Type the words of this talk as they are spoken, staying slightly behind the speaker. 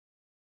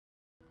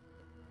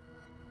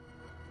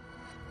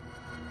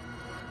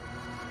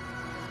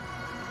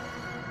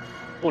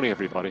Morning,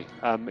 everybody.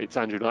 It's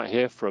Andrew Knight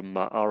here from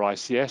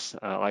RICS.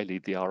 I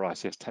lead the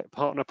RICS Tech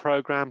Partner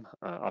Program.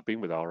 I've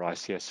been with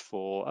RICS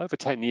for over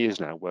 10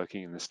 years now,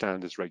 working in the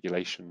Standards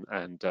Regulation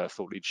and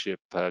Thought Leadership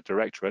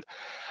Directorate.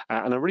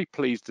 And I'm really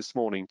pleased this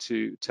morning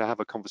to have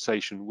a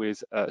conversation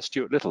with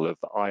Stuart Little of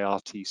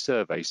IRT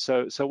Surveys.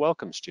 So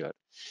welcome, Stuart.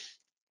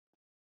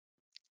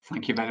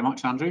 Thank you very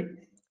much, Andrew.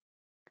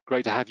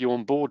 Great to have you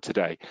on board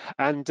today.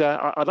 And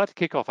I'd like to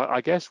kick off,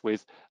 I guess,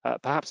 with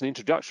perhaps an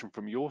introduction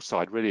from your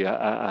side, really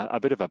a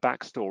bit of a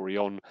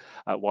backstory on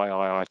why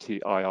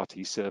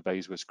IRT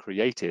Surveys was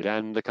created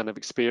and the kind of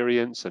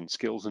experience and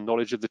skills and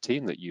knowledge of the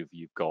team that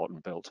you've got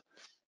and built.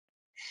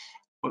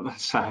 Well,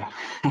 that's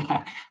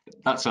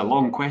a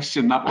long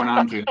question, that one,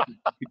 Andrew.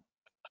 I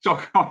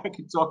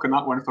could talk on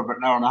that one for about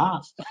an hour and a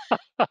half.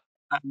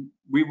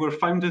 We were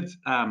founded,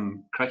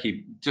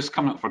 crikey, just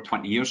coming up for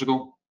 20 years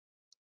ago.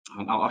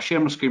 And I'll share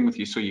my screen with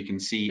you so you can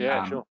see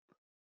Sure.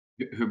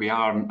 who we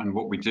are and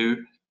what we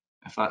do,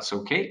 if that's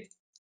okay.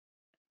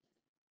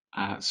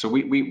 So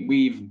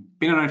we've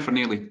been around for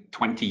nearly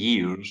 20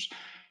 years.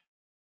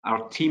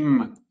 Our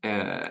team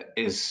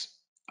is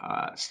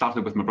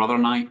started with my brother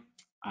and I,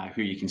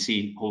 who you can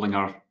see holding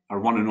our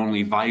one and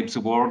only Vibes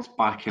Award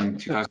back in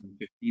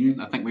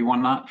 2015. I think we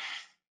won that.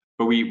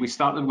 But we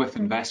started with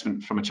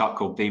investment from a chap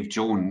called Dave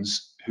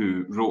Jones,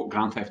 who wrote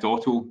Grand Theft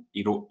Auto,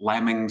 he wrote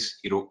Lemmings,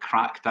 he wrote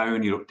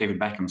Crackdown, he wrote David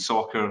Beckham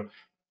Soccer,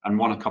 and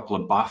won a couple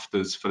of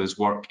BAFTAs for his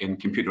work in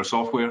computer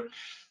software.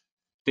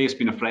 Dave's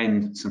been a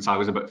friend since I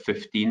was about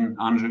 15,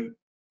 Andrew.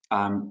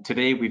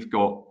 Today we've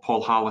got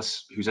Paul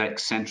Hallis, who's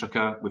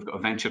ex-Centrica. We've got a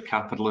venture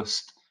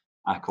capitalist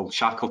called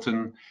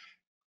Shackleton.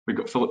 We've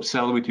got Philip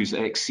Selwood, who's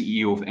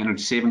ex-CEO of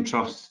Energy Saving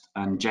Trust,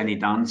 and Jenny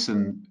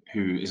Danson,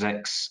 who is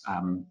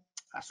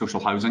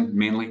ex-social housing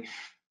mainly.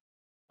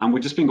 And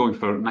we've just been going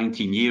for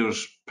 19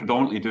 years,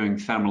 predominantly doing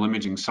thermal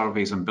imaging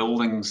surveys on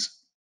buildings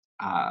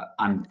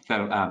and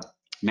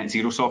net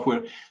zero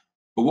software.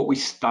 But what we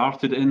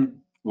started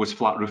in was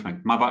flat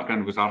roofing. My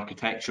background was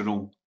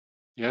architectural.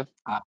 Yeah.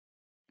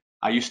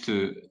 I used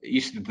to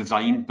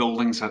design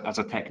buildings as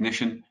a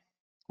technician.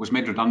 Was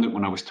made redundant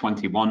when I was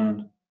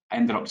 21.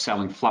 Ended up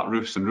selling flat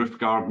roofs and roof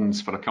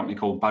gardens for a company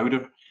called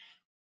Bowder.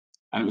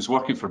 And it was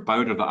working for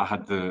Bowder that I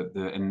had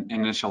the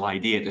initial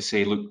idea to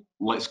say, look,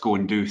 let's go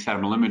and do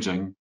thermal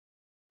imaging.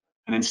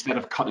 And instead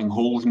of cutting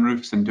holes in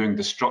roofs and doing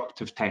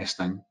destructive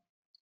testing,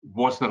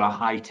 was there a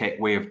high-tech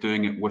way of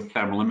doing it with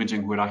thermal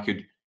imaging where I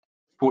could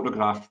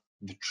photograph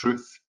the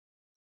truth?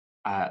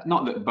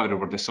 Not that Bowder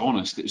were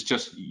dishonest, it's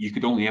just you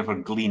could only ever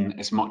glean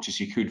as much as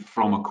you could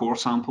from a core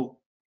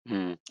sample.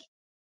 And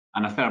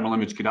a thermal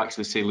image could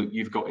actually say, look,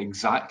 you've got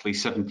exactly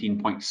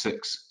 17.6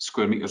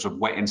 square meters of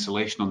wet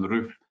insulation on the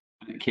roof,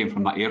 and it came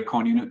from that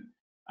aircon unit,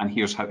 and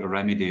here's how to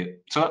remedy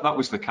it. So that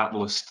was the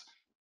catalyst,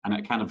 and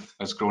it kind of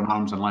has grown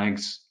arms and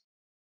legs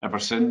ever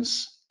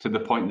since, to the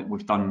point that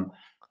we've done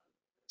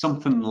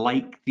something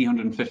like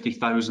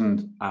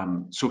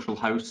 350,000 social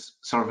house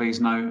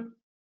surveys now.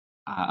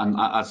 And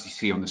as you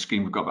see on the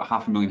screen, we've got about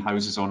 500,000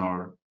 houses on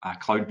our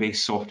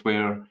cloud-based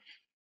software,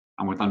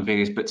 and we've done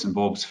various bits and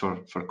bobs for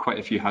quite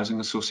a few housing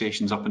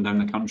associations up and down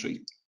the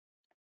country.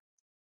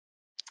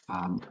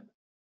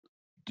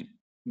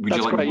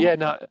 That's great. Yeah,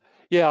 no,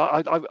 yeah.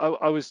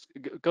 I was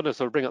going to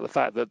sort of bring up the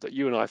fact that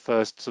you and I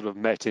first sort of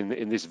met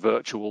in this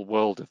virtual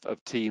world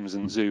of Teams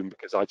and Zoom,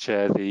 because I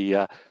chair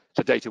the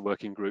data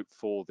working group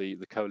for the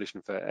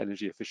Coalition for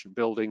Energy Efficient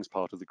Buildings,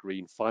 part of the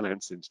Green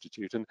Finance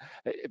Institute. And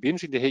it'd be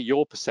interesting to hear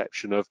your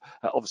perception of,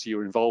 obviously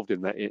you're involved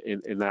in that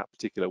in that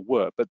particular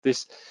work, but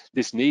this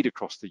need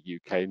across the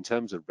UK in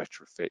terms of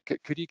retrofit.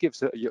 Could you give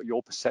us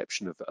your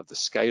perception of the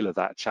scale of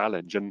that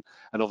challenge and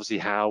obviously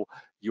how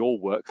your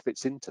work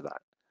fits into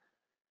that?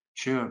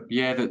 Sure,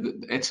 yeah,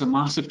 it's a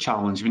massive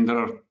challenge. I mean, there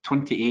are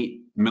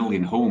 28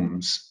 million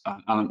homes,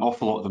 and an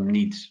awful lot of them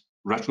need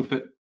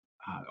retrofit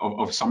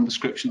of some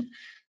description.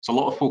 So a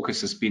lot of focus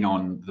has been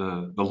on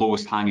the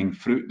lowest hanging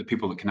fruit, the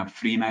people that can have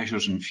free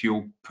measures in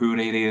fuel poor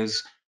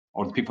areas,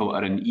 or the people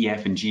that are in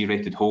EF and G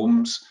rated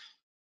homes.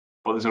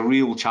 But there's a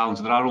real challenge.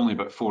 There are only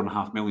about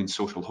 4.5 million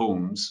social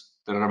homes.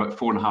 There are about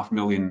 4.5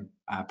 million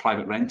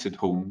private rented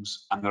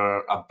homes, and there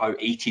are about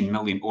 18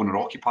 million owner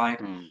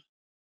occupied.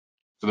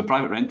 So the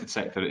private rented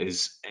sector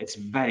it's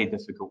very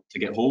difficult to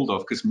get hold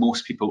of, because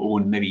most people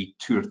own maybe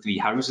 2 or 3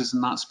 houses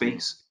in that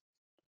space.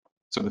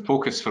 So the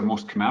focus for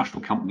most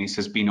commercial companies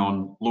has been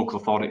on local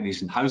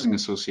authorities and housing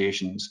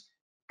associations,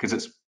 because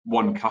it's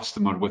one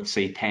customer with,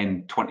 say,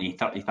 10, 20,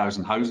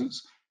 30,000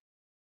 houses.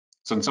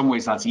 So in some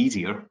ways that's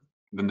easier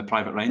than the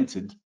private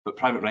rented, but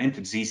private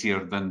rented is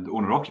easier than the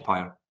owner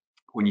occupier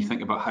when you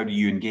think about how do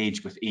you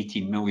engage with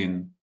 18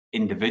 million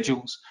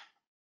individuals.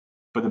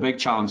 But the big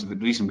challenge, the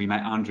reason we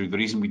met Andrew, the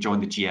reason we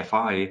joined the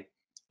GFI,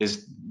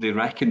 is they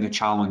reckon the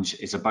challenge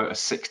is about a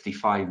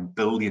 £65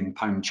 billion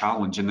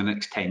challenge in the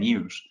next 10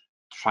 years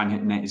to try and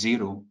hit net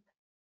zero.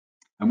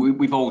 And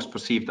we've always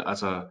perceived it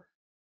as a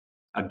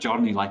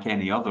journey like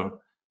any other.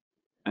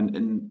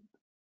 And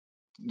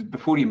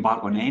before you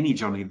embark on any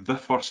journey, the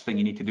first thing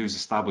you need to do is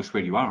establish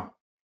where you are,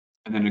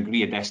 and then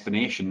agree a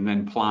destination, and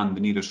then plan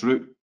the nearest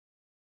route.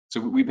 So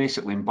we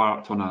basically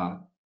embarked on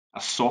a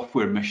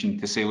software mission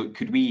to say, look,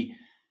 could we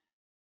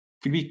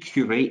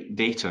curate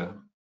data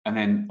and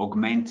then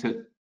augment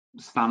it,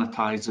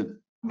 sanitize it,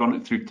 run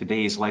it through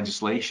today's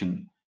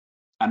legislation,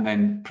 and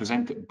then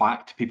present it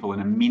back to people in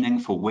a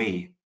meaningful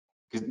way?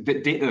 Because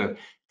data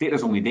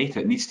is only data.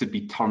 It needs to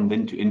be turned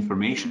into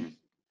information.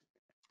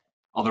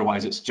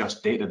 Otherwise, it's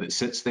just data that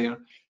sits there.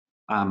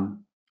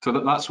 So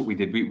that's what we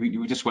did.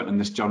 We just went on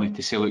this journey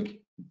to say, look,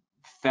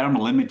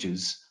 thermal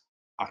images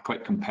are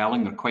quite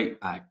compelling. They're quite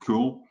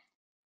cool,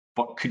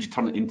 but could you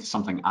turn it into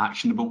something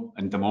actionable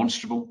and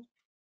demonstrable?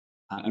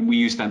 And we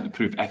use them to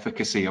prove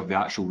efficacy of the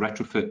actual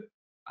retrofit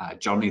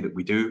journey that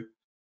we do.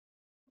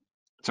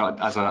 So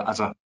as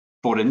a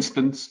for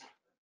instance,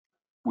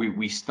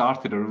 we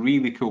started a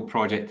really cool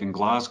project in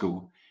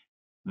Glasgow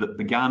that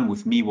began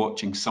with me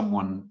watching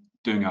someone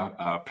doing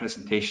a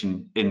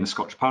presentation in the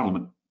Scottish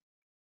Parliament.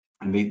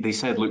 And they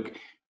said, look,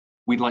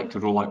 we'd like to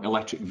roll out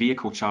electric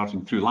vehicle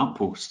charging through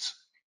lampposts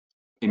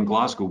in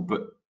Glasgow,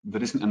 but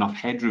there isn't enough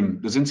headroom.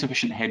 There's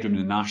insufficient headroom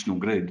in the national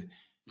grid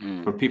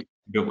for people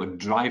to be able to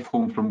drive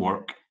home from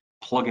work,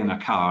 plug in a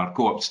car,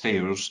 go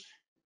upstairs,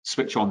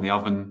 switch on the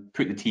oven,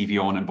 put the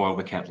TV on and boil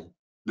the kettle.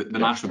 The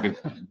national grid,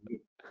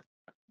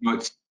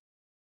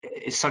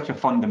 it's such a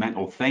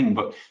fundamental thing,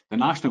 but the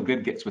national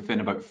grid gets within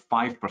about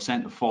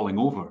 5% of falling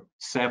over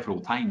several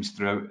times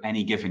throughout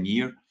any given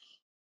year.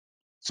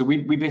 So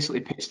we basically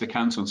pitched the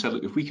council and said,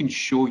 look, if we can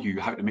show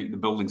you how to make the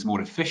buildings more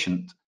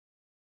efficient,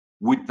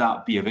 would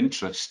that be of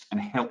interest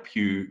and help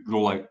you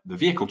roll out the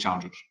vehicle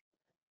chargers?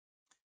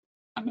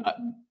 And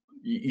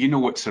you know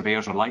what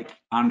surveyors are like,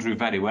 Andrew,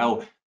 very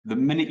well. The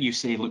minute you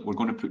say, look, we're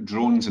going to put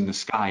drones in the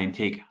sky and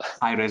take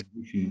high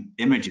resolution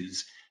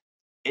images,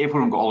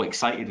 everyone got all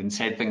excited and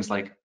said things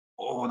like,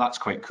 oh, that's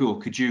quite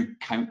cool. Could you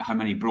count how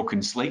many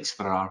broken slates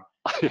there are?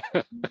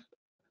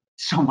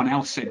 Someone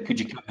else said, could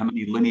you count how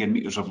many linear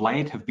meters of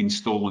lead have been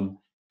stolen?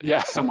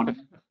 Yeah. Someone else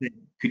said,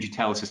 could you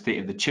tell us the state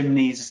of the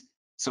chimneys?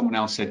 Someone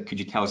else said, could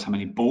you tell us how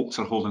many bolts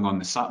are holding on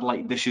the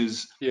satellite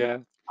dishes? Yeah.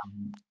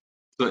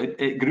 So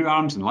it grew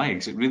arms and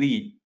legs. It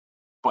really,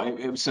 but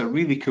it was a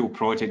really cool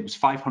project. It was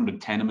 500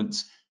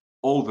 tenements,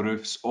 all the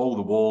roofs, all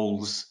the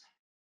walls.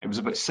 It was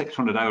about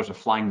 600 hours of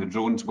flying the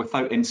drones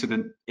without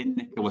incident in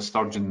Nicola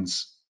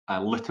Sturgeon's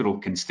literal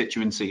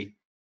constituency.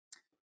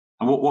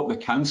 And what the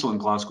council in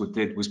Glasgow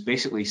did was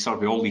basically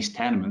survey all these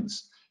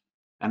tenements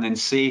and then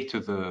say to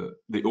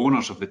the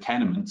owners of the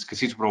tenements, because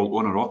these were all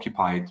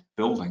owner-occupied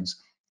buildings,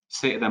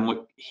 say to them,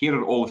 look, here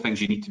are all the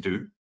things you need to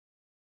do.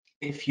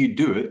 If you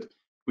do it,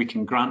 we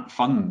can grant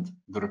fund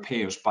the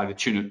repairs to the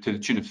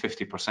tune of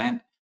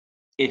 50%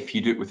 if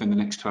you do it within the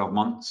next 12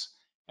 months.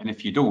 And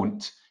if you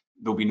don't,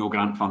 there'll be no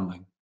grant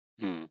funding.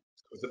 It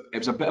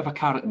was a bit of a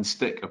carrot and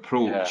stick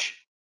approach. Yeah.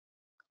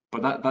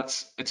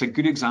 But it's a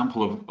good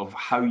example of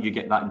how you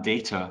get that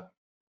data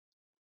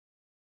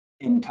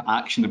into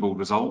actionable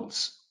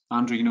results.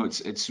 Andrew, you know,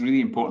 it's really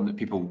important that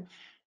people,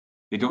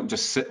 they don't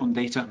just sit on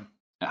data.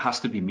 It has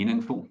to be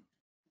meaningful.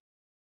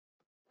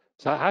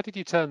 So how did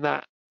you turn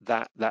that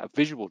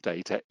visual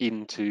data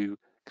into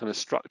kind of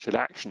structured,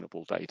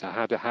 actionable data?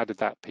 How did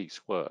that piece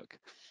work?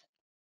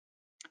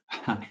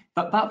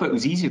 that bit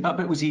was easier. That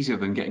bit was easier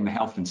than getting the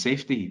health and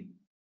safety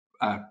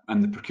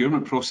and the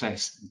procurement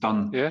process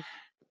done. Yeah.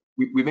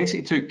 We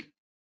basically took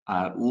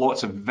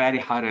lots of very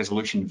high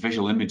resolution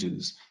visual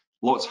images,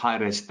 lots of high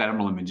res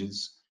thermal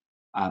images,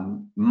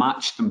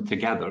 matched them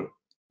together,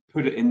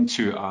 put it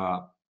into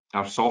our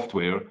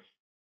software,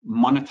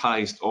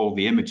 monetized all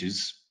the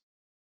images,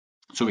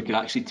 so we could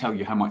actually tell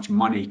you how much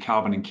money,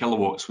 carbon and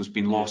kilowatts, was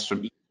being lost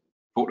from each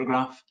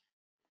photograph,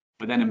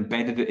 but then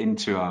embedded it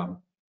into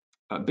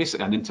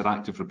basically an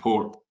interactive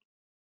report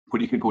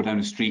where you could go down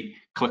the street,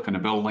 click on a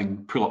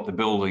building, pull up the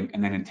building,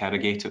 and then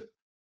interrogate it.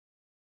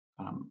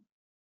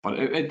 But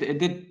it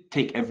did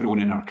take everyone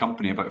in our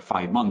company about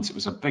 5 months. It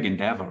was a big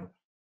endeavour.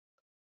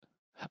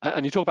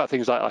 And you talk about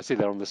things like, I see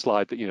there on the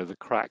slide that, you know, the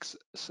cracked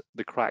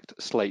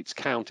slates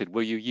counted.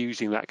 Were you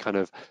using that kind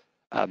of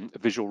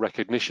visual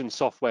recognition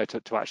software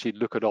to actually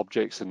look at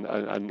objects and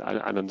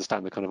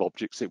understand the kind of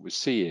objects it was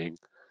seeing?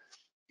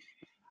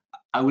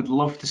 I would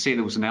love to say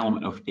there was an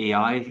element of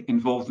AI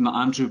involved in that,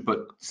 Andrew, but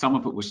some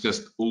of it was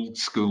just old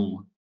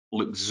school,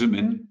 look, zoom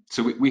in.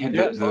 So we had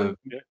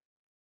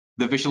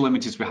the visual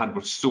images we had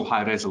were so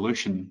high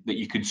resolution that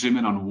you could zoom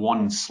in on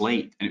one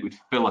slate and it would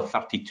fill a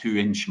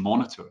 32-inch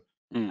monitor,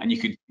 and you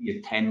could see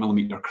a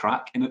 10mm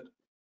crack in it.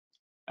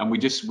 And we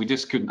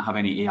just couldn't have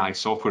any AI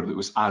software that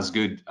was as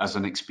good as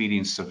an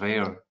experienced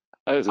surveyor.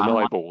 As an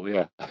eyeball,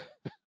 yeah.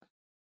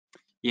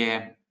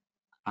 Yeah.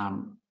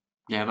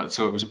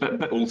 So it was a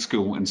bit old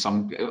school in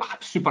some,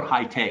 super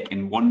high tech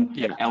in one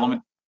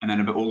element, and then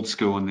a bit old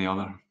school in the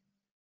other.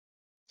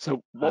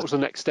 So what was the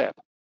next step?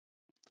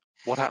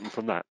 What happened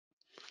from that?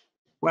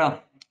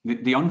 Well,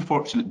 the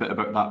unfortunate bit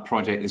about that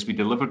project is we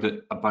delivered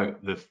it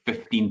about the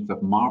 15th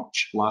of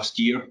March last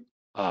year.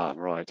 Ah,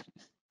 right.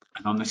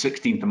 And on the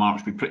 16th of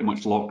March, we pretty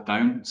much locked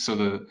down.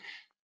 So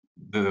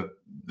the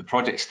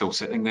project's still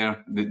sitting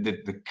there.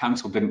 The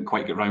council didn't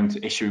quite get around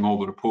to issuing all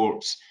the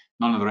reports.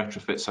 None of the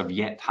retrofits have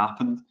yet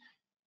happened,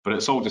 but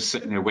it's all just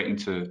sitting there waiting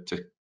to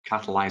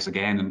catalyse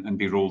again and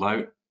be rolled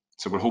out.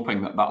 So we're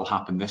hoping that that'll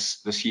happen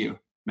this year,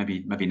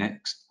 maybe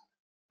next.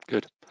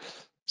 Good.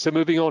 So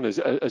moving on,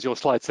 as your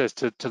slide says,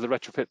 to the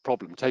retrofit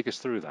problem, take us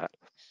through that.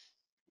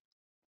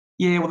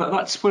 Yeah, well,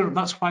 that's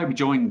why we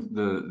joined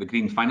the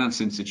Green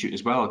Finance Institute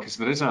as well, because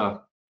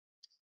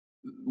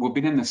we've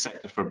been in this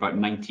sector for about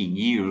 19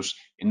 years,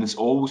 and there's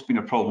always been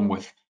a problem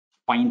with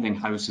finding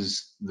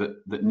houses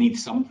that need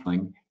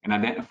something and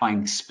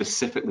identifying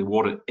specifically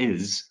what it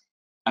is,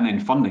 and then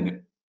funding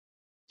it.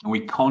 And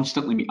we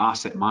constantly meet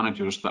asset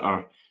managers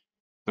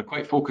they're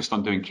quite focused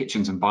on doing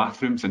kitchens and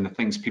bathrooms and the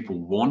things people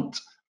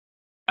want,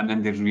 and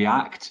then they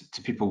react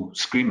to people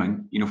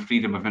screaming,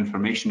 freedom of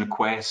information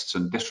requests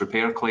and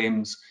disrepair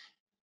claims.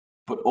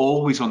 But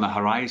always on the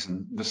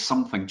horizon, there's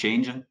something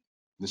changing.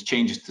 There's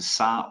changes to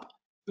SAP,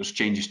 there's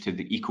changes to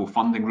the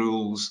eco-funding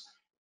rules,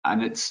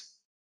 and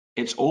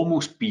it's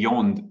almost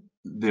beyond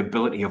the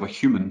ability of a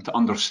human to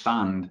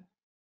understand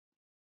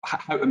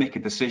how to make a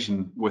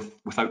decision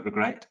without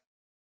regret.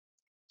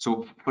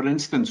 So, for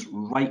instance,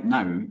 right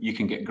now, you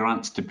can get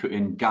grants to put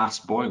in gas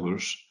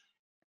boilers,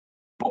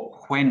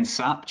 but when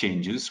SAP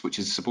changes, which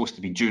is supposed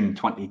to be June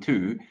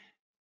 22,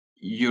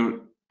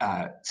 your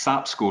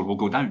SAP score will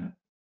go down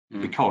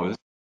because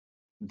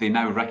they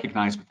now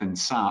recognise within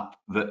SAP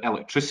that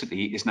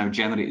electricity is now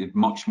generated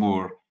much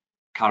more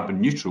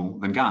carbon neutral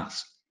than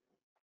gas.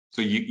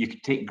 So you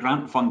could take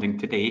grant funding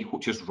today,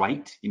 which is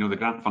right, the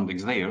grant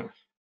funding's there,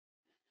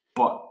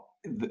 but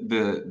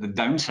the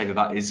downside of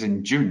that is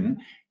in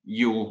June,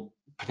 you'll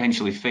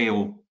potentially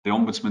fail the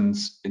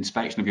Ombudsman's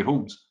inspection of your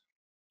homes.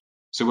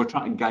 So we're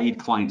trying to guide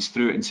clients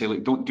through it and say,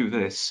 look, don't do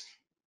this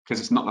because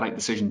it's not the right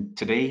decision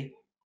today.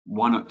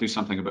 Why not do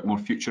something a bit more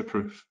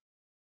future-proof?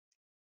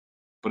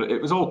 But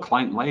it was all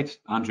client-led,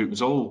 Andrew. It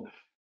was all,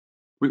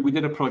 we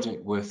did a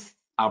project with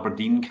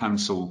Aberdeen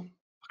Council,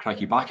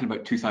 crikey, back in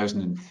about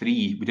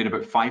 2003. We did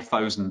about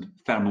 5,000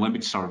 thermal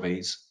image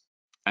surveys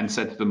and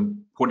said to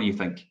them, what do you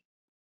think?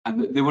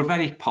 And they were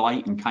very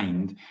polite and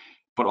kind,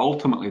 but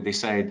ultimately they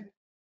said,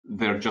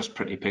 they're just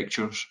pretty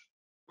pictures.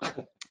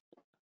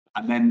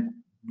 And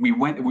then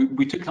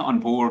we took that on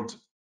board,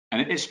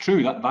 and it's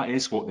true that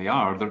is what they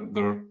are.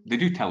 They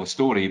do tell a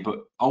story, but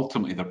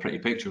ultimately they're pretty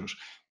pictures.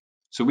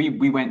 So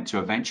we went to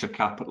a venture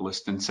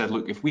capitalist and said,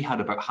 look, if we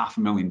had about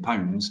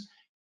 £500,000,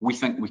 we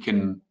think we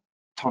can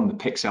turn the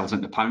pixels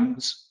into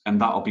pounds, and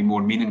that'll be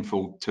more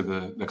meaningful to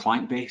the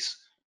client base.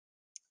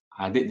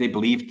 They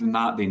believed in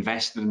that, they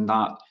invested in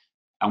that,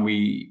 and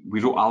we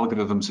wrote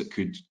algorithms that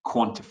could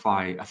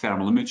quantify a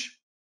thermal image.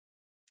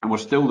 And we're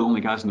still the only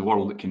guys in the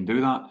world that can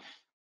do that.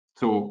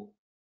 So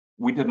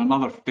we did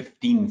another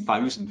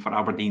 15,000 for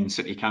Aberdeen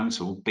City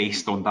Council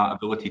based on that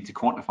ability to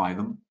quantify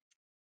them.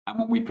 And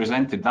when we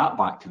presented that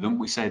back to them,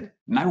 we said,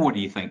 now what do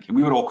you think? And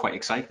we were all quite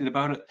excited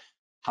about it,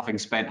 having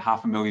spent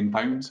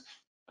 £500,000.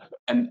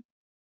 And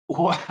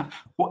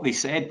what they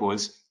said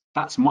was,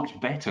 that's much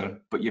better,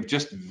 but you've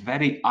just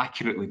very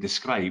accurately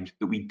described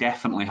that we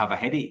definitely have a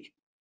headache.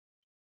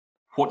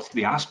 What's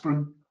the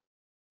aspirin?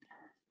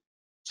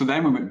 So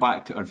then we went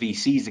back to our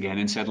VCs again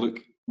and said, look,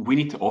 we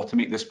need to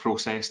automate this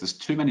process. There's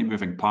too many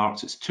moving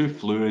parts. It's too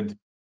fluid.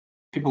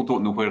 People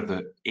don't know where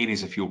the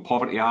areas of fuel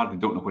poverty are. They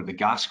don't know where the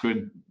gas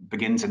grid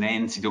begins and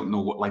ends. They don't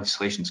know what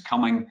legislation's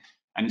coming,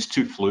 and it's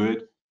too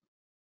fluid.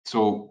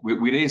 So we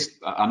raised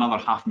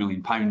another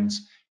 £500,000,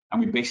 and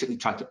we basically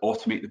tried to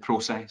automate the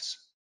process.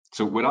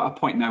 So we're at a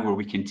point now where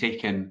we can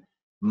take in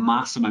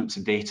mass amounts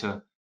of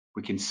data.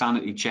 We can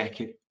sanity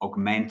check it,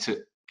 augment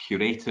it,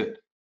 curate it,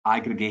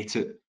 aggregate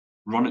it,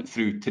 run it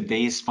through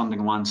today's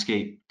funding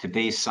landscape,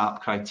 today's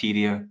SAP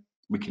criteria.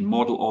 We can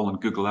model all on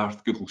Google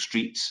Earth, Google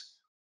Streets.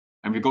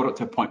 And we've got it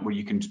to a point where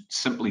you can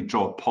simply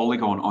draw a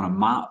polygon on a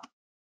map,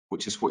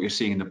 which is what you're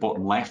seeing in the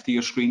bottom left of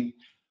your screen.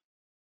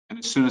 And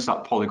as soon as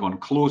that polygon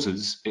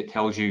closes, it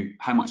tells you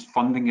how much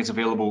funding is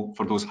available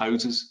for those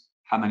houses,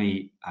 how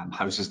many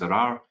houses there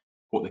are,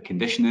 what the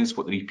condition is,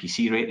 what their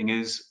EPC rating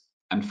is,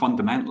 and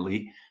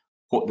fundamentally,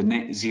 what the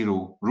net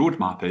zero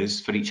roadmap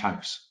is for each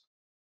house.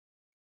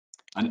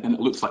 And it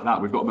looks like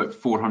that. We've got about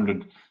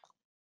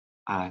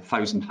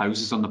 400,000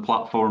 houses on the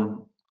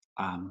platform.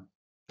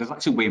 There's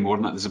actually way more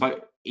than that. There's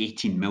about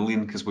 18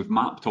 million because we've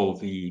mapped all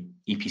the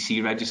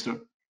EPC register.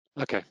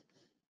 Okay.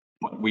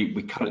 But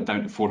we cut it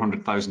down to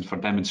 400,000 for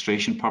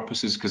demonstration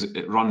purposes because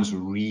it runs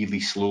really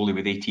slowly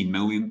with 18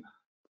 million,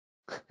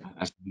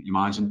 as you can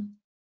imagine.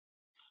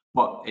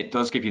 But it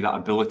does give you that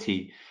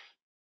ability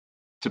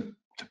to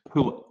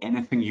pull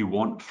anything you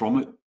want from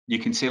it. You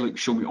can say, like,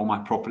 show me all my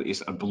properties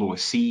that are below a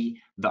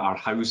C, that are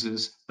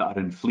houses, that are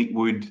in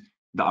Fleetwood,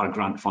 that are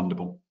grant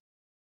fundable.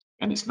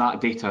 And it's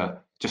that data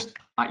just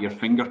at your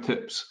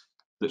fingertips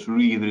that's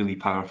really, really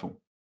powerful.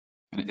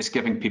 And it's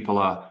giving people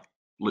a,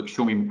 look,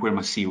 show me where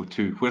my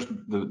CO2, where's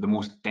the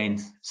most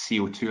dense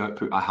CO2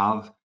 output I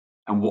have,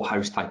 and what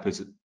house type is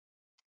it?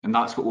 And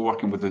that's what we're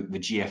working with the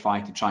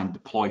GFI to try and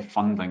deploy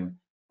funding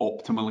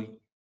optimally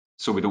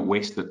so we don't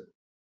waste it.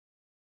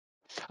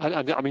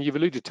 And I mean, you've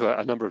alluded to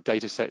a number of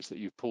data sets that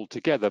you've pulled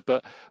together,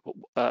 but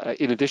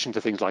in addition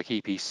to things like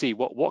EPC,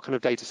 what kind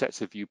of data sets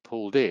have you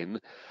pulled in,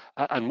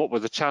 and what were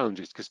the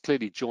challenges? Because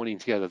clearly joining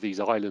together these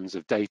islands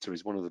of data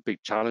is one of the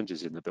big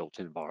challenges in the built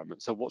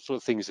environment. So what sort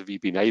of things have you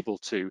been able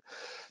to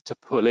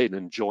pull in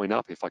and join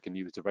up, if I can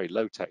use a very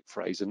low-tech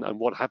phrase, and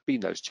what have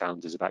been those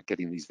challenges about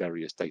getting these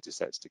various data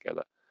sets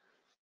together?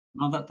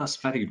 No, that's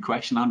a very good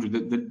question, Andrew.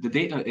 The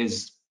data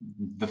is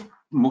the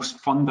most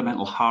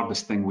fundamental,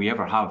 hardest thing we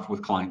ever have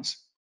with clients.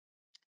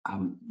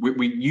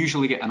 We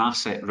usually get an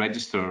asset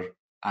register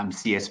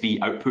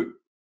CSV output.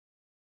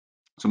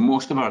 So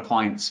most of our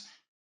clients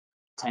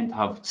tend to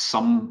have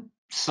some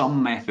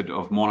method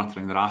of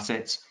monitoring their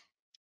assets,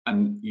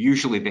 and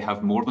usually they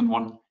have more than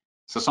one.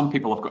 So some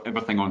people have got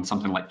everything on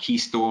something like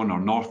Keystone or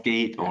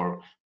Northgate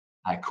or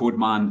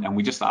Codeman, and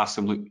we just ask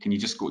them, look, can you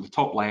just go to the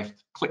top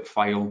left, click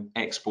File,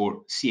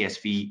 Export,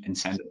 CSV, and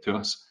send it to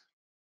us?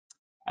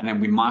 And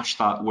then we mash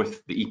that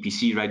with the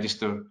EPC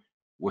register,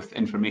 with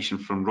information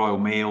from Royal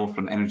Mail,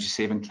 from Energy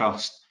Saving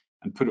Trust,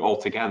 and put it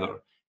all together.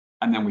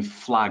 And then we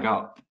flag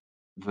up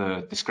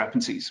the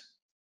discrepancies,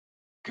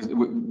 because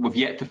we've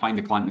yet to find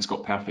a client that's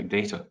got perfect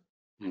data.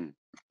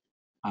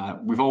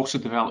 We've also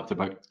developed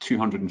about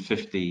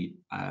 250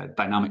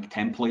 dynamic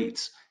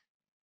templates.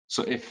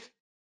 So if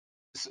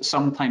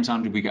sometimes,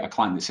 Andrew, we get a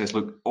client that says,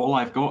 look, all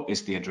I've got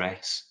is the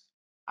address,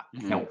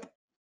 help.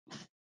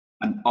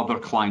 And other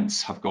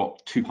clients have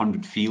got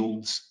 200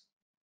 fields,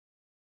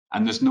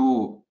 and there's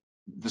no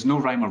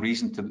rhyme or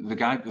reason to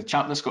the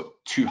chap that's got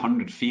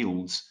 200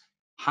 fields.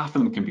 Half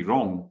of them can be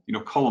wrong. You know,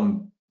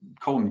 column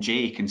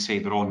J can say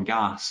they're on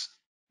gas,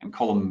 and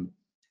column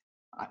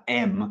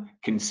M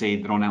can say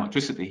they're on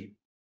electricity.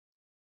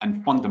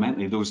 And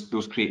fundamentally,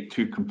 those create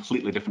two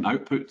completely different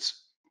outputs.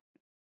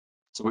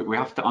 So we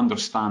have to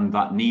understand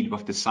that need. We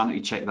have to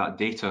sanity check that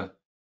data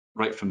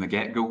right from the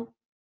get-go,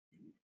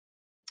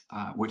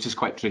 which is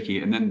quite tricky.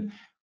 And then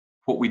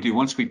what we do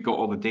once we've got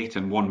all the data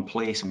in one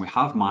place and we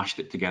have mashed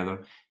it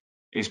together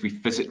is we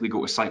physically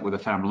go to site with a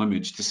thermal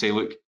image to say,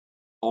 look,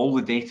 all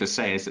the data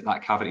says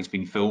that cavity's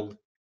been filled.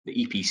 The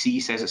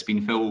EPC says it's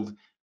been filled,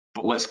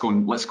 but let's go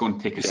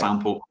and take a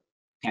sample,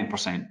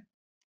 10%.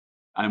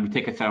 And we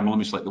take a thermal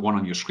image like the one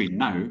on your screen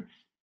now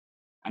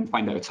and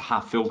find out it's a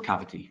half-filled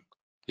cavity.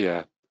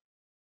 Yeah.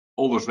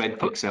 All those red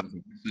pixels,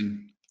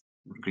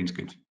 green's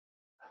good.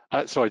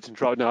 Sorry to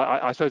interrupt. No,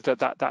 I suppose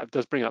that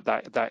does bring up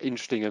that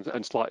interesting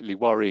and slightly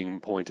worrying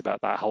point about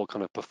that whole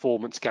kind of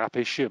performance gap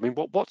issue. I mean,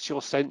 what's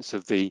your sense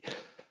of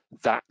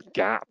that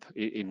gap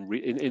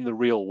in the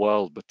real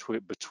world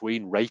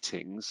between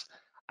ratings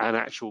and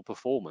actual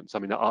performance? I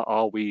mean,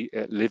 are we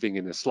living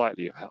in a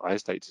slightly, I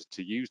hesitate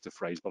to use the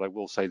phrase, but I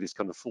will say this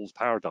kind of fool's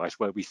paradise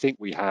where we think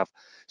we have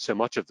so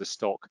much of the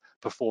stock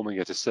performing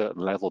at a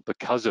certain level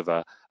because of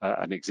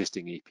an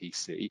existing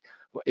EPC?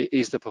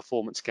 Is the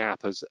performance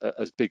gap as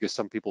big as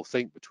some people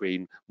think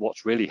between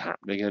what's really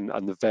happening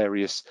and the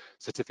various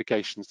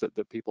certifications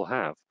that people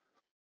have?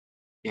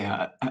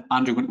 Yeah,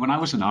 Andrew, when I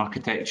was in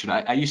architecture,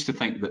 I used to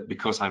think that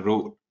because I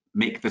wrote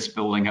 "make this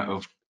building out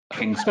of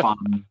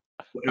Kingspan,"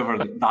 whatever,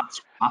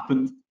 that's what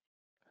happened.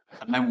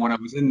 And then when I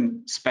was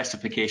in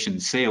specification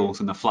sales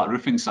and the flat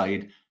roofing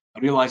side, I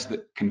realized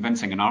that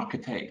convincing an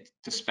architect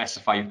to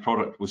specify a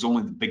product was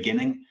only the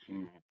beginning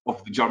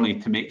of the journey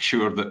to make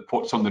sure that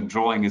what's on the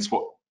drawing is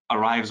what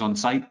arrives on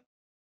site.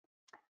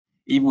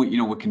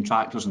 Even with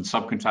contractors and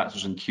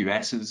subcontractors and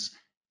QSs,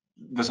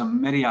 there's a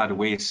myriad of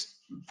ways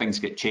things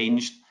get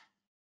changed.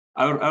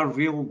 Our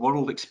real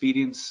world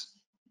experience,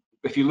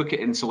 if you look at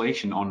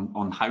insulation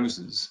on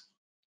houses,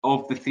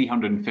 of the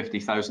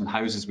 350,000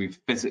 houses we've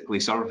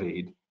physically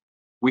surveyed,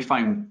 we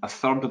found a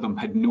third of them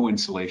had no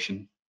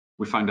insulation.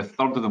 We found a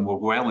third of them were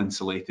well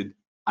insulated,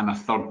 and a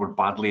third were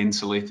badly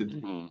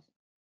insulated.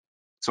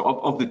 So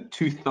of the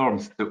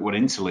 2/3 that were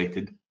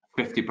insulated,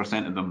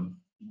 50% of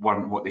them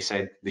weren't what they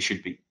said they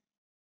should be.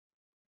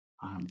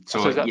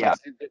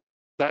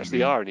 That's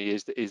the irony,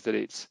 is that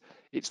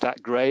it's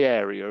that grey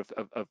area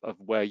of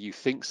where you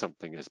think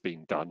something has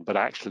been done, but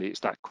actually it's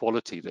that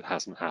quality that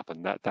hasn't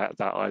happened. That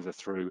either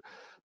through,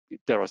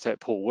 dare I say it,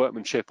 poor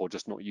workmanship or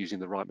just not using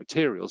the right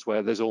materials,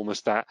 where there's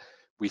almost that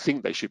we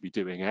think they should be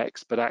doing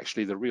X, but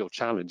actually the real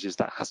challenge is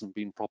that hasn't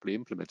been properly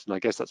implemented. And I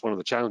guess that's one of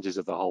the challenges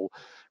of the whole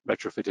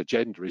retrofit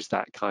agenda, is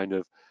that kind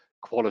of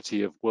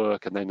quality of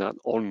work and then that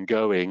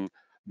ongoing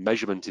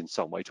measurement in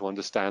some way to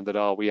understand that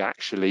are we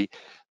actually,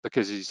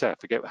 because as you say, I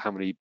forget how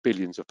many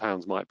billions of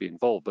pounds might be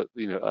involved, but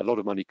a lot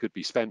of money could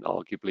be spent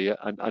arguably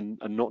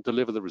and not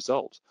deliver the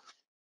result.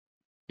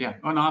 Yeah,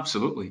 oh no,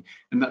 absolutely.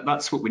 And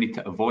that's what we need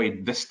to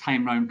avoid this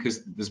time round,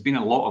 because there's been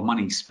a lot of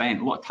money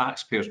spent, a lot of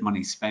taxpayers'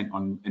 money spent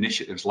on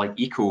initiatives like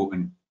ECO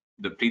and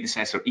the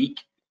predecessor EEC,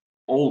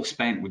 all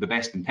spent with the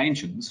best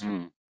intentions.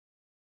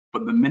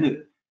 But the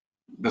minute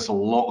there's a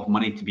lot of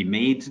money to be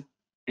made,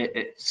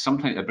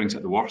 sometimes it brings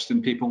out the worst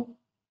in people,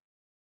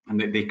 and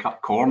they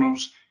cut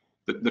corners.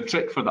 The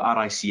trick for the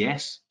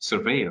RICS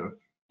surveyor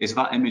is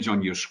that image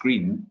on your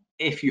screen.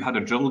 If you had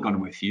a drill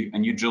gun with you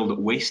and you drilled at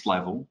waist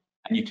level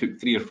and you took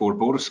 3 or 4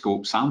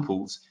 boroscope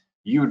samples,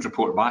 you would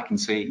report back and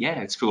say,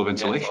 yeah, it's full of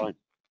insulation. Fine.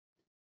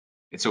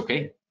 It's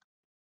okay.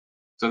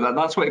 So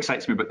that's what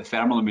excites me about the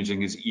thermal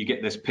imaging, is you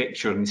get this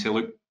picture and you say,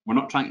 look, we're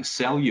not trying to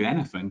sell you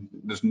anything.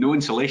 There's no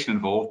insulation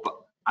involved, but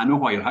I know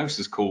why your house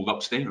is cold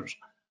upstairs.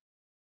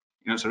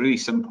 It's a really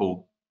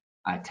simple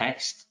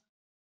test,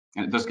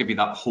 and it does give you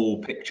that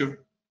whole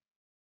picture.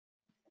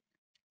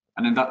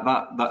 And then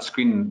that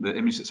screen, the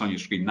image that's on your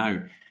screen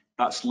now,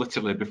 that's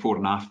literally before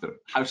and after.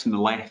 House on the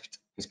left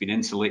has been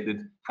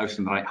insulated, house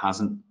on the right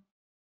hasn't.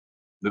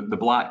 The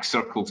black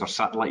circles are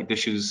satellite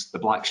dishes, the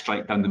black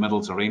stripe down the middle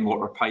is a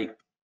rainwater pipe.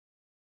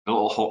 The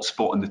little hot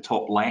spot in the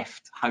top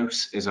left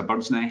house is a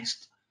bird's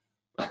nest.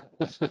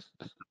 But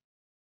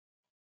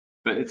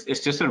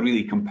it's just a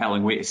really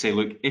compelling way to say,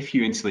 look, if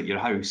you insulate your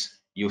house,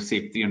 you'll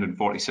save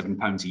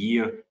 £347 a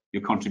year,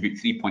 you'll contribute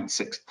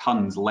 3.6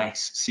 tonnes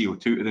less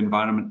CO2 to the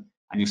environment,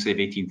 and you'll save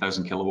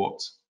 18,000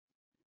 kilowatts.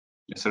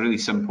 It's a really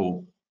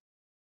simple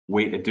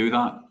way to do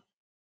that.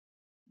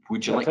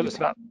 Would you like to tell us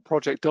about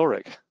Project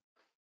Doric?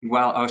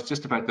 Well, I was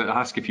just about to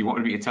ask if you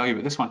wanted me to tell you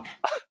about this one.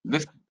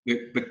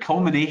 The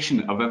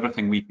culmination of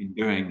everything we've been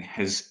doing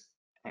is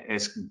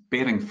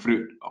bearing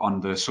fruit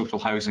on the Social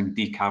Housing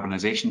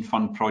Decarbonisation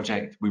Fund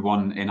project we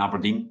won in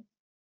Aberdeen.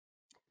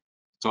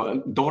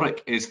 So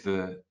Doric is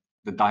the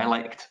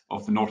dialect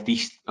of the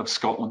northeast of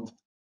Scotland.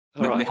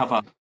 They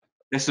have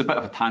this is a bit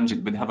of a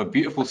tangent, but they have a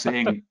beautiful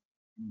saying,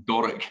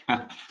 Doric,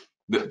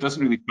 that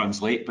doesn't really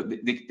translate, but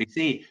they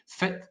say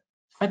fit,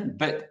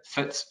 bit,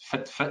 fits,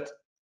 fit.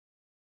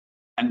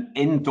 And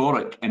in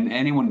Doric, and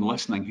anyone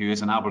listening who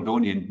is an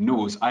Aberdonian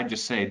knows, I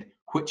just said,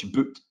 which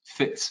boot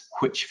fits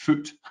which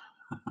foot.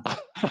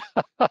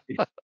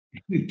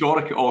 In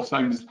Doric, it all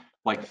sounds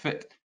like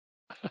fit.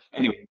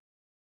 Anyway,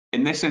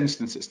 in this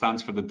instance, it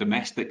stands for the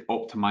Domestic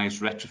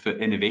Optimised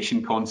Retrofit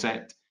Innovation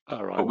Concept.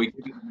 But we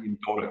give it in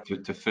Doric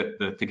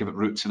to give it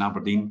roots in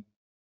Aberdeen.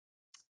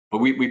 But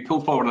we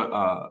pulled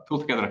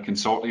together a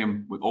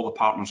consortium with all the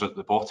partners at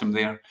the bottom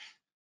there,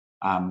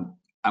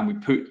 and we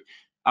put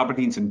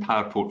Aberdeen's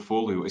entire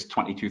portfolio is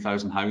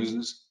 22,000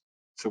 houses.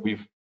 So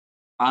we've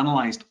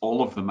analysed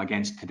all of them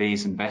against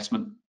today's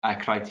investment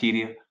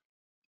criteria.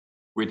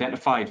 We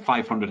identified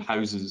 500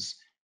 houses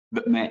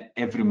that met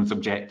everyone's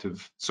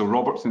objective. So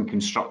Robertson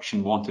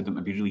Construction wanted them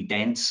to be really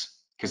dense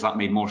because that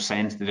made more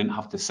sense. They didn't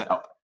have to set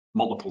up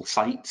multiple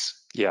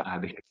sites. Yeah.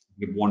 They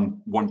had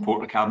one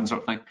porta cabin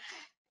sort of thing.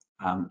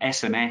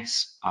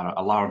 SMS are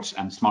a large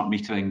and smart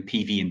metering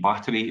PV and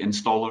battery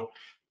installer.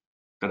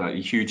 They're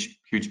a huge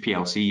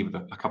PLC with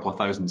a couple of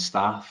thousand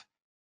staff.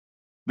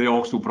 They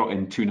also brought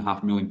in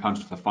 £2.5 million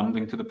worth of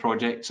funding to the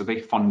project, so they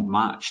fund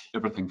matched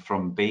everything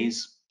from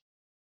bays.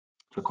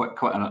 So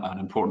quite an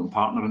important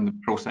partner in the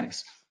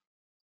process.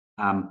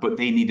 But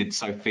they needed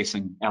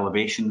south-facing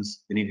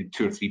elevations. They needed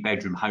 2 or 3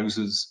 bedroom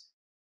houses.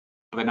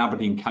 But then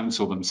Aberdeen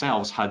Council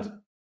themselves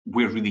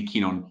we're really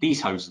keen on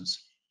these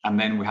houses. And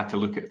then we had to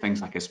look at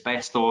things like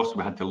asbestos.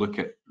 We had to look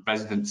at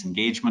residents'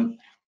 engagement.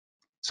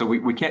 So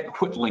we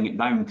kept whittling it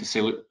down to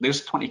say, look,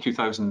 there's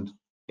 22,000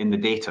 in the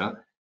data.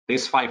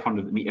 There's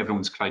 500 that meet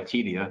everyone's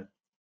criteria.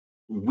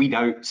 Weed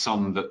out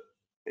some that,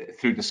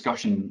 through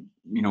discussion,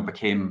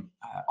 became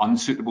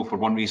unsuitable for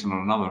one reason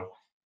or another.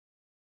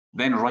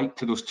 Then write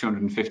to those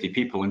 250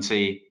 people and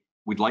say,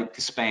 we'd like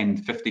to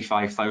spend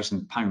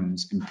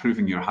 £55,000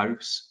 improving your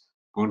house.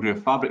 We're going to do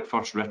a fabric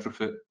first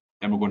retrofit.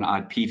 Then we're going to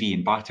add PV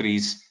and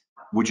batteries.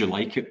 Would you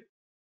like it?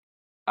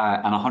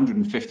 And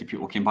 150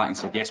 people came back and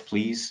said, yes,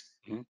 please.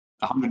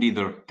 100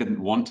 either didn't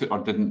want it or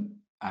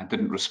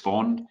didn't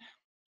respond.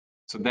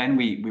 So then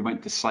we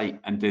went to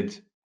site and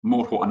did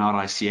more what an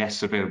RICS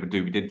surveyor would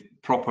do. We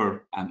did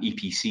proper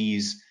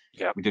EPCs.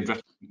 Yeah. We did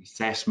risk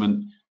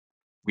assessment.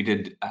 We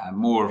did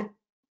more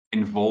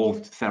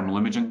involved thermal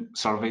imaging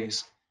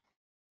surveys.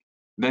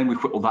 Then we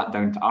whittled that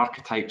down to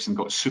archetypes and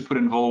got super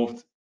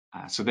involved.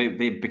 So they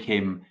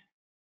became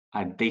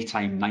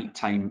daytime,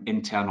 nighttime,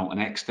 internal and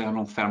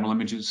external thermal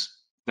images,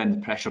 then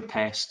the pressure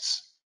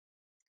tests.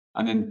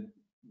 And then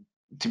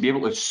to be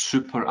able to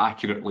super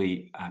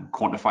accurately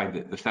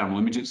quantify the thermal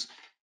images,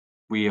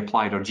 we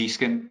applied our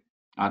G-Skin.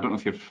 I don't know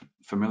if you're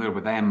familiar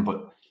with them,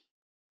 but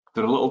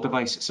they're a little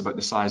device that's about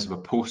the size of a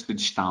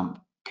postage stamp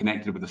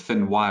connected with a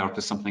thin wire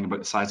to something about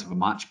the size of a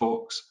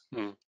matchbox.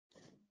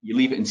 You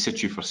leave it in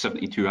situ for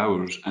 72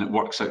 hours and it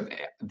works out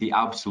the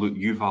absolute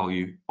U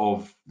value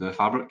of the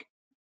fabric.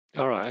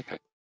 All right, okay.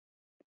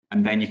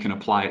 And then you can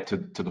apply it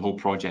to the whole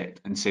project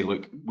and say,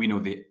 look, we know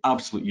the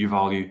absolute U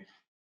value.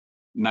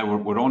 Now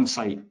we're on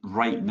site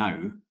right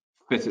now,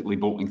 physically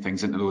bolting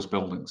things into those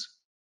buildings.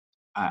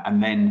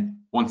 And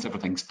then once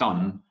everything's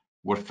done,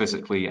 we're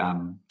physically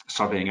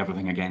surveying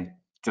everything again,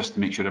 just to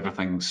make sure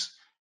everything's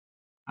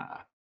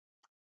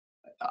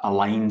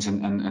aligns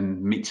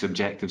and meets the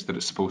objectives that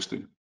it's supposed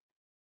to.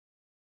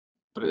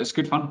 But it's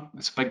good fun.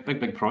 It's a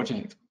big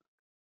project.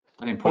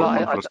 Very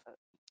important one for us.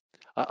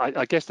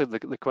 I guess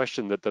the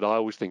question that I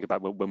always think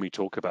about when we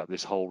talk about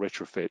this whole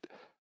retrofit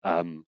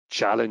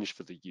challenge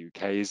for the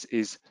UK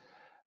is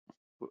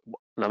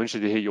and I'm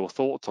interested to hear your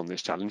thoughts on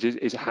this challenge,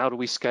 is how do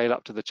we scale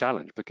up to the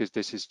challenge? Because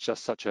this is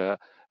just such an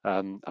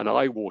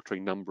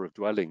eye-watering number of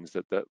dwellings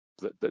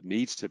that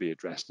needs to be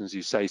addressed. And as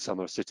you say, some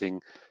are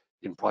sitting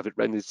in private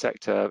rented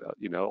sector,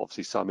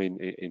 obviously some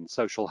in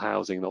social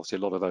housing, and obviously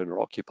a lot of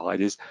owner-occupied.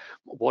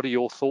 What are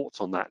your thoughts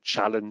on that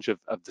challenge of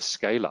the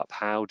scale-up?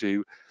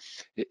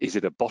 Is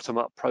it a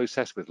bottom-up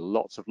process with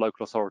lots of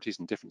local authorities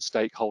and different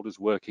stakeholders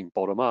working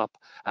bottom-up?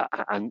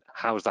 And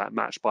how is that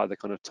matched by the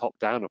kind of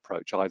top-down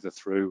approach, either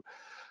through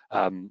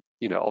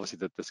obviously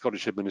the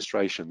Scottish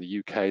administration, the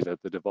UK,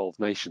 the devolved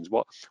nations?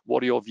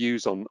 What are your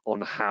views on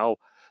how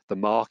the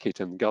market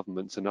and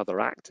governments and other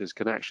actors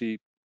can actually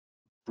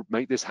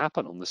make this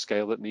happen on the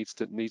scale that needs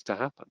to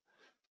happen?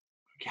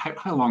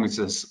 How long is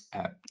this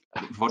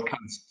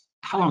vodcast?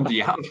 How long do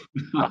you have?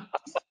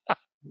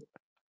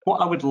 What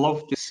I would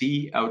love to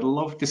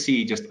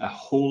see, just a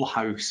whole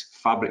house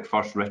fabric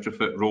first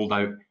retrofit rolled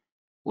out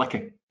like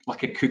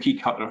a cookie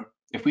cutter.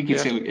 If we could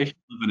say, look, if you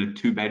live in a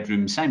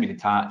 2-bedroom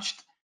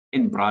semi-detached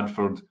in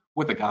Bradford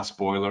with a gas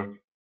boiler,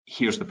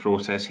 here's the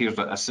process, here's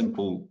a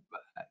simple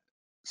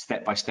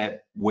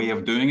step-by-step way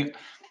of doing it.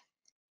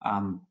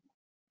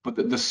 But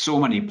there's so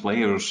many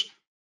players,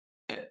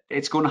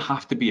 it's going to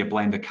have to be a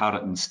blend of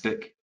carrot and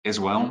stick as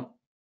well.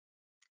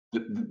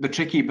 The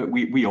tricky bit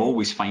we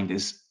always find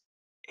is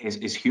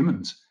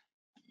humans.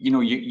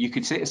 You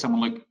could say to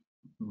someone, look,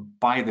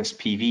 buy this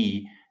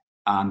PV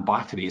and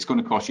battery, it's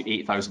going to cost you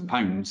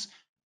 £8,000,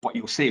 but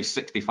you'll save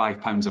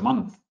 £65 a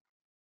month.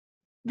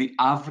 The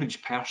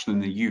average person in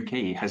the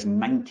UK has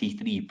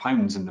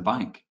 £93 in the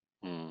bank.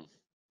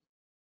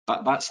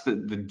 That's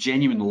the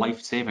genuine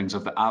life savings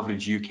of the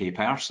average UK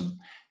person.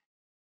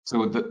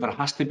 So there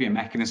has to be a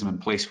mechanism in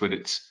place where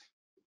it's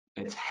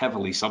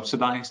heavily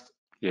subsidised.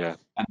 Yeah.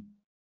 And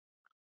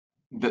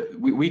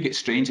we get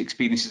strange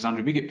experiences,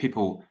 Andrew. We get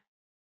people,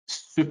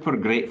 super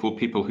grateful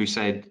people, who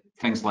said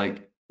things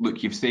like,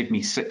 look, you've saved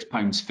me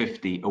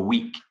 £6.50 a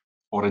week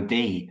or a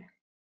day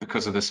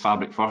because of this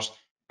fabric first,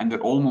 and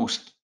they're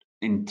almost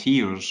in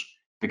tears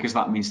because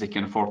that means they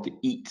can afford to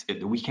eat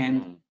at the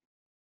weekend.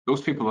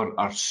 Those people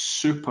are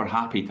super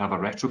happy to have a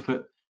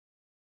retrofit.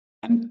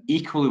 And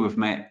equally, we've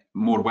met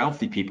more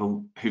wealthy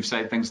people who've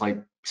said things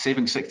like,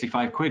 saving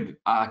 65 quid,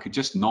 I could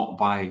just not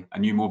buy a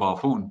new mobile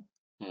phone.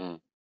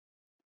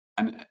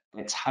 And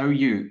it's how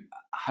you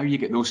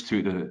get those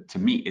two to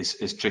meet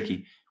is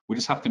tricky. We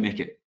just have to make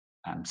it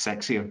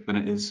sexier than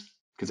it is,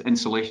 because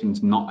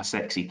insulation's not a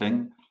sexy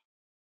thing.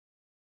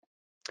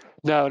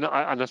 No, and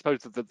I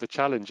suppose that the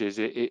challenge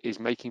is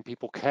making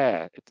people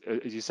care.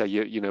 As you say,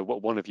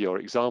 one of your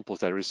examples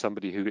there is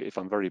somebody who, if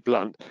I'm very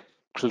blunt,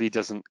 clearly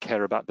doesn't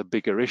care about the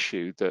bigger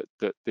issue that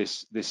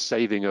this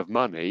saving of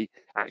money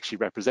actually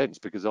represents,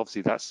 because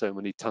obviously that's so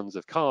many tons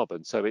of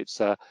carbon. So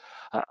it's and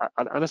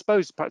I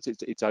suppose perhaps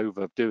it's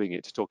overdoing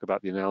it to talk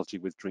about the analogy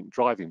with drink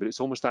driving, but it's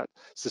almost that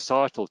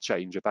societal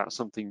change about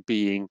something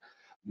being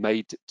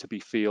made to be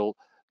feel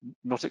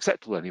not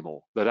acceptable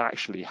anymore, that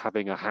actually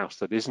having a house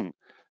that isn't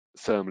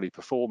thermally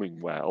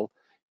performing well,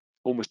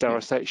 almost dare I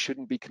say, it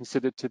shouldn't be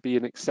considered to be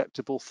an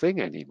acceptable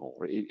thing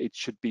anymore. It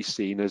should be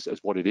seen as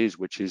what it is,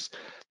 which is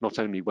not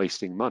only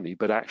wasting money,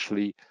 but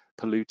actually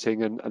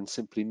polluting and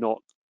simply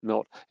not,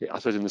 I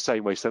suppose in the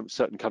same way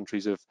certain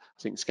countries of,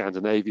 I think,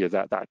 Scandinavia,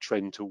 that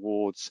trend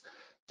towards,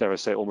 dare I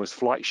say, almost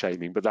flight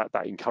shaming, but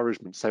that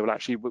encouragement to say, well,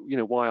 actually,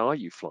 why are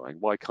you flying?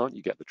 Why can't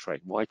you get the train?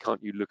 Why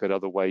can't you look at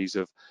other ways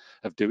of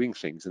doing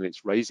things? And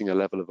it's raising a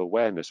level of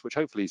awareness, which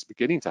hopefully is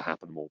beginning to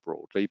happen more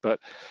broadly, but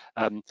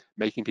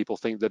making people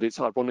think that it's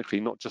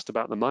ironically not just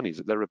about the money,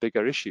 that there are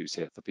bigger issues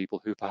here for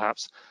people who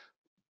perhaps,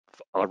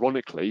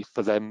 ironically,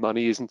 for them,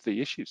 money isn't the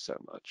issue so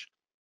much.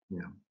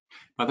 Yeah.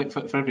 I think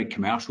for every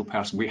commercial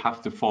person, we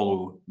have to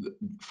follow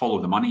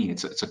the money.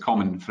 It's a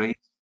common phrase.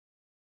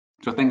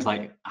 So things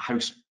like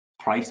house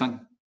pricing,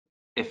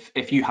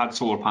 if you had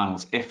solar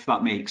panels, if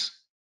that makes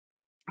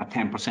a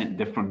 10%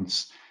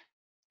 difference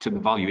to the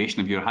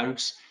valuation of your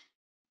house,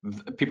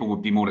 people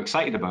would be more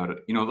excited about it.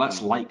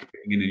 That's like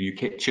putting in a new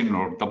kitchen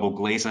or double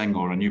glazing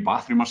or a new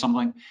bathroom or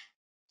something.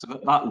 So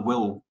that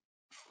will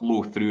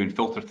flow through and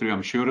filter through,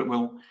 I'm sure it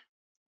will.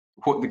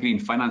 What the Green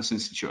Finance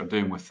Institute are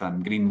doing with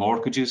green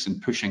mortgages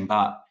and pushing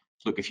that,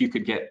 look, if you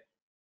could get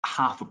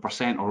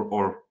 0.5%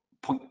 or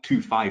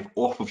 0.25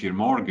 off of your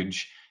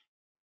mortgage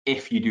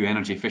if you do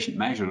energy efficient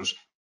measures,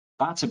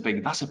 that's a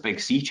big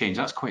sea change.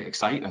 That's quite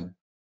exciting,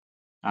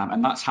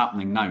 and that's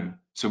happening now.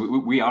 So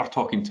we are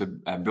talking to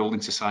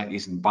building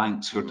societies and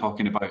banks who are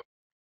talking about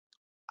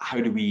how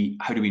do we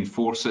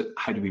enforce it,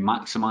 how do we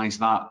maximise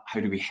that,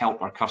 how do we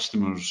help our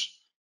customers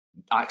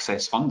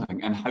access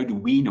funding, and how do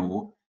we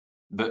know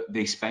that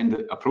they spend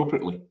it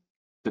appropriately,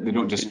 that they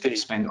don't just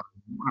spend it on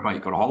a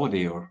motorbike or a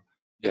holiday or.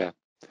 Yeah.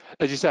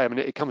 As you say, I mean,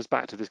 it comes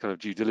back to this kind of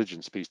due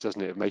diligence piece,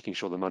 doesn't it, of making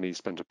sure the money is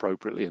spent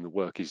appropriately and the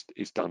work is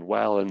done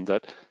well, and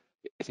that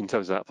in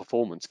terms of that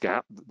performance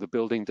gap, the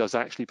building does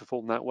actually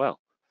perform that well.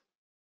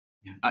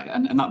 Yeah.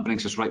 And that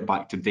brings us right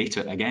back to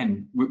data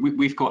again.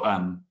 We've got,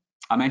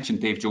 I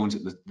mentioned Dave Jones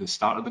at the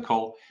start of the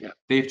call. Yeah.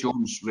 Dave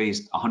Jones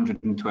raised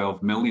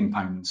 £112 million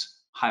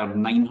hired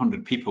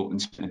 900 people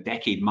and spent a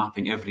decade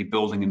mapping every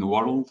building in the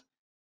world,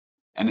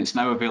 and it's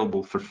now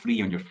available for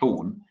free on your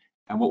phone.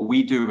 And what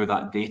we do with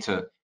that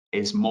data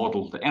is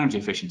model the energy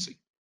efficiency.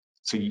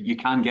 So you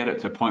can get it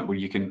to a point where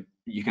you can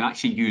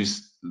actually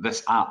use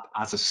this app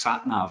as a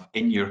sat nav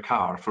in your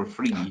car for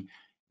free,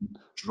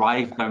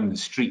 drive down the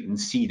street and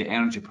see the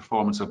energy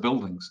performance of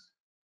buildings.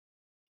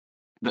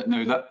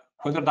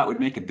 Whether that would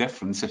make a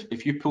difference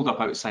if you pulled up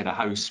outside a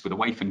house with a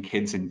wife and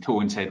kids in tow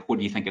and said, "What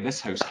do you think of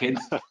this house,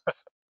 kids?"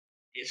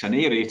 It's an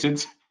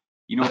aerated.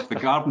 You know, if the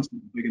garden's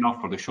not big enough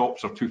or the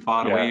shops are too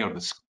far away or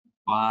the school's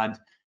bad,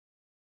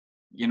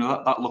 you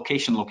know, that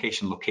location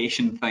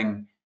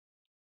thing,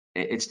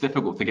 it's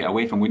difficult to get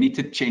away from. We need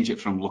to change it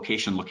from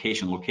location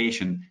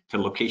to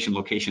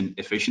location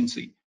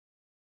efficiency,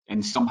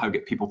 and somehow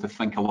get people to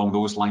think along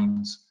those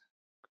lines.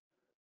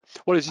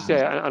 Well, as you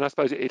say, and I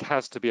suppose it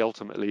has to be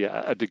ultimately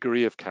a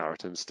degree of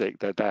carrot and stick.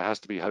 That there has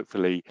to be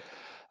hopefully,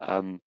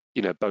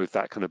 you know, both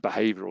that kind of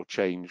behavioural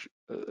change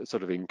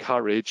sort of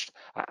encouraged,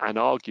 and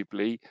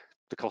arguably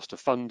the cost of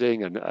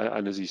funding, and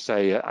as you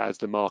say, as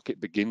the market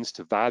begins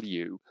to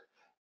value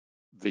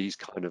these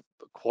kind of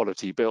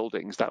quality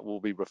buildings, that will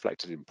be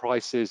reflected in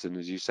prices, and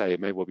as you say, it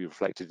may well be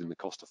reflected in the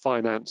cost of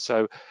finance.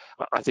 So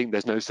I think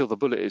there's no silver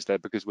bullet, is there,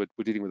 because we're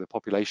dealing with a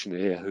population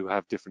here who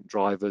have different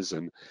drivers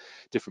and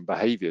different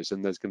behaviors,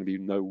 and there's going to be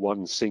no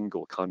one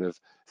single kind of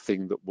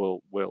thing that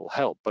will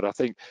help. But I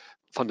think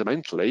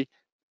fundamentally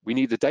we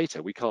need the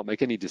data. We can't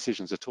make any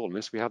decisions at all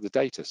unless we have the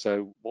data.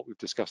 So what we've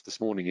discussed this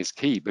morning is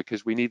key,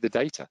 because we need the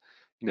data.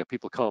 You know,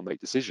 people can't make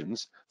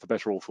decisions, for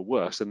better or for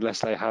worse,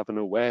 unless they have an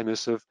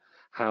awareness of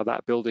how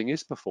that building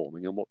is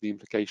performing and what the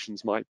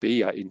implications might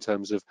be in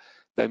terms of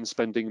them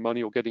spending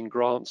money or getting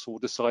grants or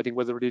deciding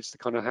whether it is the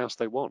kind of house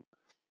they want.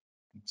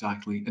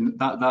 Exactly, and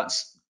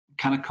that's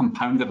kind of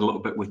compounded a little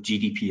bit with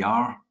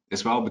GDPR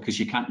as well, because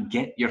you can't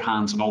get your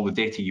hands on all the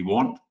data you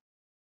want.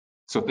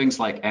 So things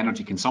like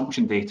energy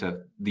consumption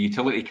data, the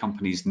utility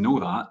companies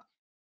know that,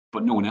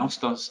 but no one else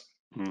does.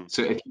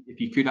 So if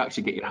you could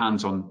actually get your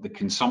hands on the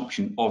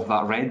consumption of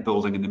that red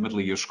building in the middle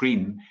of your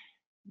screen,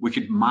 we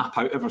could map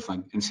out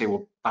everything and say,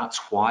 well, that's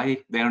why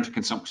the energy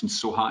consumption is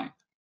so high.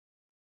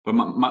 But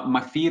my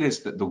fear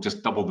is that they'll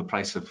just double the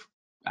price of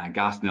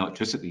gas and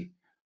electricity.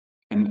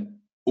 And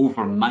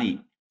overnight,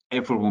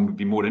 everyone would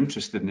be more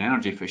interested in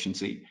energy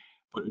efficiency,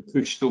 but it would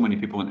push so many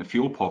people into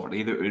fuel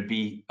poverty that it would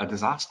be a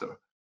disaster.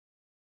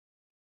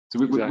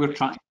 So Exactly.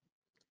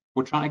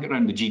 we're trying to get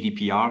around the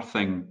GDPR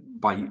thing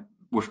by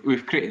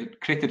we've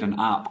created an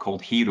app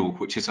called Hero,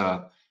 which is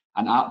an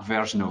app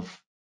version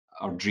of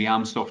our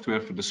DREAM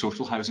software for the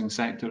social housing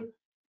sector.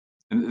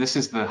 And this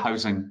is the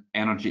housing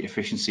energy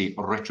efficiency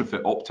or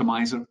retrofit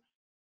optimizer.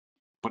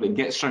 But it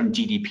gets around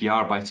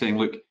GDPR by saying,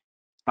 look,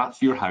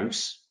 that's your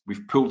house.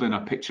 We've pulled in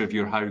a picture of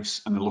your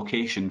house and the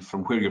location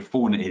from where your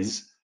phone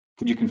is.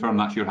 Could you confirm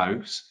that's your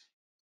house?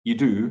 You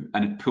do,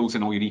 and it pulls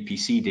in all your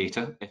EPC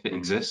data if it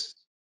exists.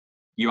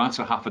 You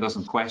answer half a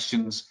dozen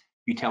questions.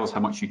 You tell us how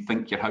much you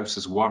think your house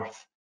is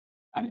worth.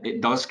 And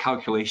it does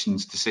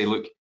calculations to say,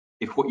 look,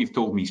 if what you've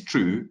told me is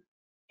true,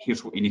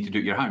 here's what you need to do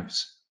at your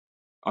house.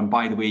 And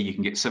by the way, you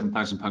can get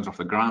 £7,000 worth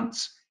of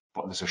grants,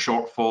 but there's a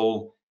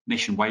shortfall.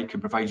 Nationwide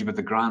can provide you with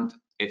the grant.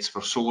 It's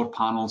for solar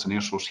panels and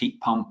air source heat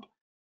pump.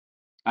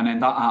 And then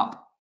that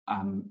app,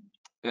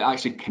 it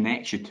actually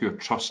connects you to a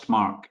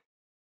Trustmark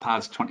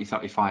PAS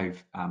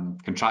 2035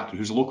 contractor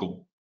who's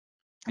local.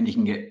 And you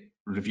can get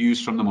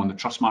reviews from them on the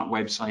Trustmark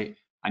website,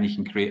 and you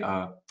can create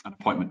an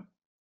appointment.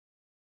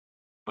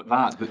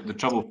 But the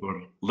trouble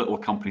for little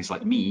companies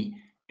like me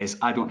is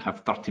I don't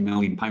have £30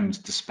 million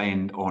to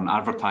spend on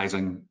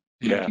advertising,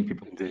 making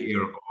people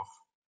aware of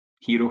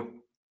Hero.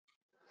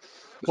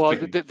 Well,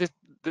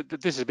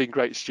 this has been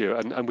great,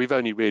 Stuart, and we've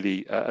only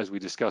really, as we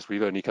discussed,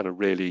 we've only kind of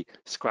really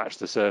scratched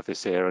the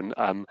surface here, and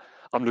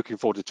I'm looking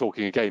forward to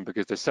talking again,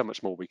 because there's so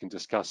much more we can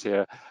discuss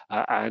here,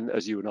 and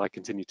as you and I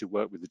continue to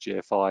work with the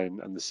GFI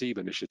and the SEEB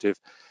initiative,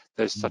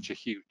 there's such a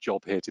huge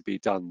job here to be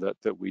done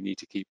that we need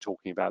to keep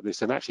talking about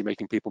this and actually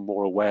making people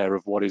more aware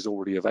of what is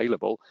already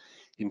available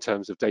in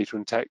terms of data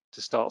and tech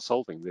to start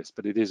solving this.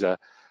 But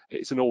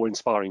it's an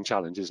awe-inspiring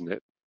challenge, isn't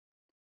it?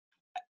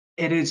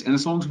 It is, and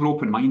as long as we're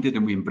open-minded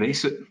and we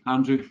embrace it,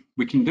 Andrew,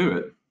 we can do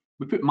it.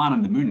 We put man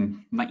on the moon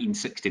in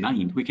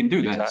 1969. We can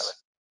do this. Exactly.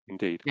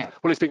 Indeed. Yeah.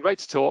 Well, it's been great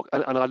to talk,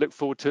 and I look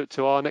forward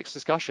to our next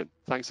discussion.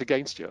 Thanks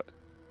again, Stuart.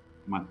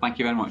 Man, thank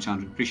you very much,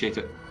 Andrew. Appreciate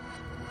it.